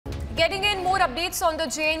Getting in more updates on the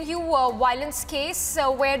JNU violence case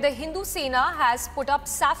where the Hindu Sena has put up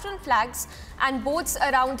saffron flags and boards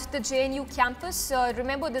around the JNU campus.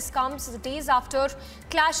 Remember, this comes days after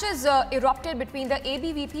clashes erupted between the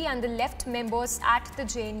ABVP and the left members at the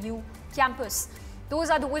JNU campus. Those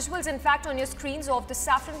are the visuals, in fact, on your screens of the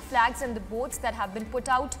saffron flags and the boards that have been put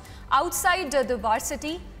out outside the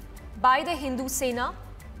varsity by the Hindu Sena.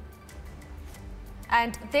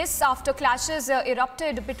 And this after clashes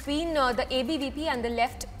erupted between the ABVP and the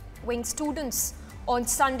left-wing students on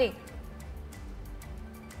Sunday.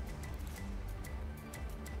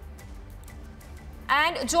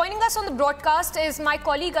 And joining us on the broadcast is my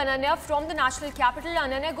colleague Ananya from the National Capital.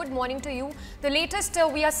 Ananya, good morning to you. The latest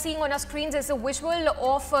we are seeing on our screens is a visual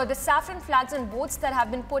of the saffron flags and boards that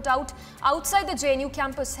have been put out outside the JNU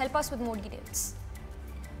campus. Help us with more details.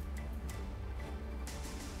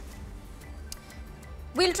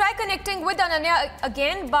 We'll try connecting with Ananya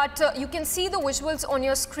again, but you can see the visuals on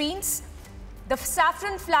your screens. The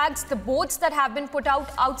saffron flags, the boards that have been put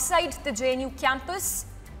out outside the JNU campus,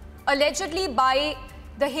 allegedly by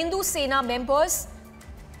the Hindu Sena members.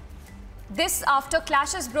 This after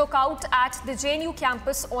clashes broke out at the JNU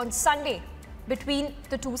campus on Sunday between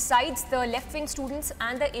the two sides, the left-wing students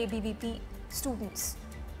and the ABVP students.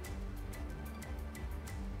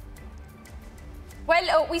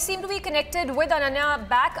 Well, we seem to be connected with Ananya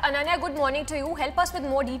back. Ananya, good morning to you. Help us with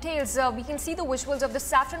more details. We can see the visuals of the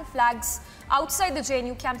saffron flags outside the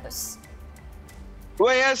JNU campus.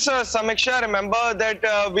 Well, yes, Samiksha, remember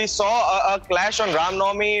that we saw a clash on Ram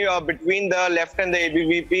Navami between the left and the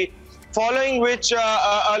ABVP, following which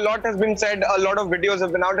a lot has been said, a lot of videos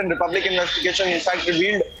have been out, and Republic investigation in fact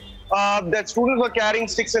revealed that students were carrying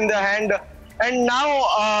sticks in their hand. And now,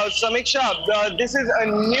 Samiksha, this is a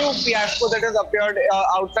new fiasco that has appeared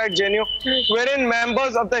outside JNU, wherein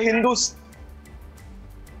members of the Hindus.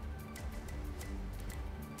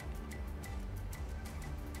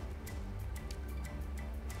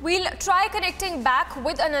 We'll try connecting back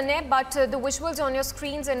with Ananya, but the visuals on your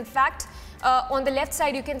screens, in fact, on the left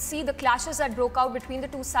side, you can see the clashes that broke out between the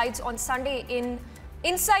two sides on Sunday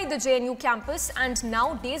inside the JNU campus. And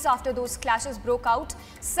now, days after those clashes broke out,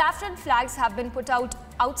 saffron flags have been put out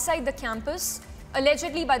outside the campus,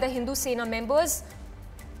 allegedly by the Hindu Sena members.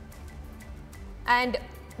 And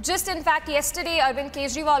just in fact, yesterday, Arvind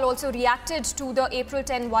Kejriwal also reacted to the April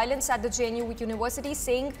 10 violence at the JNU University,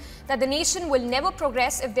 saying that the nation will never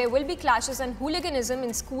progress if there will be clashes and hooliganism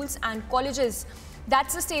in schools and colleges.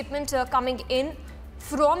 That's a statement coming in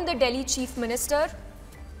from the Delhi Chief Minister.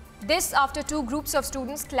 This after two groups of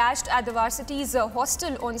students clashed at the varsity's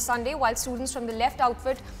hostel on Sunday, while students from the left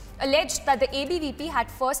outfit alleged that the ABVP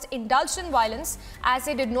had first indulged in violence as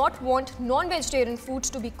they did not want non-vegetarian food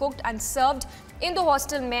to be cooked and served in the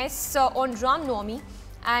hostel mess on Ram Navami.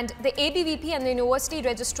 And the ABVP and the university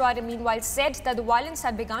registrar meanwhile said that the violence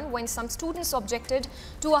had begun when some students objected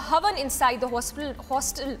to a havan inside the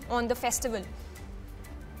hostel on the festival.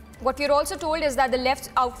 What we're also told is that the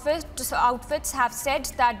left outfits have said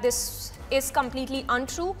that this is completely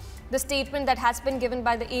untrue, the statement that has been given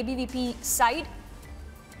by the ABVP side.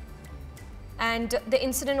 And the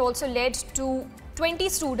incident also led to 20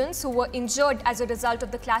 students who were injured as a result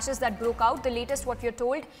of the clashes that broke out. The latest, what we're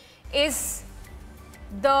told, is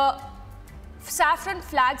the saffron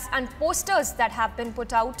flags and posters that have been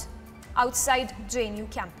put out outside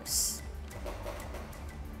JNU campus.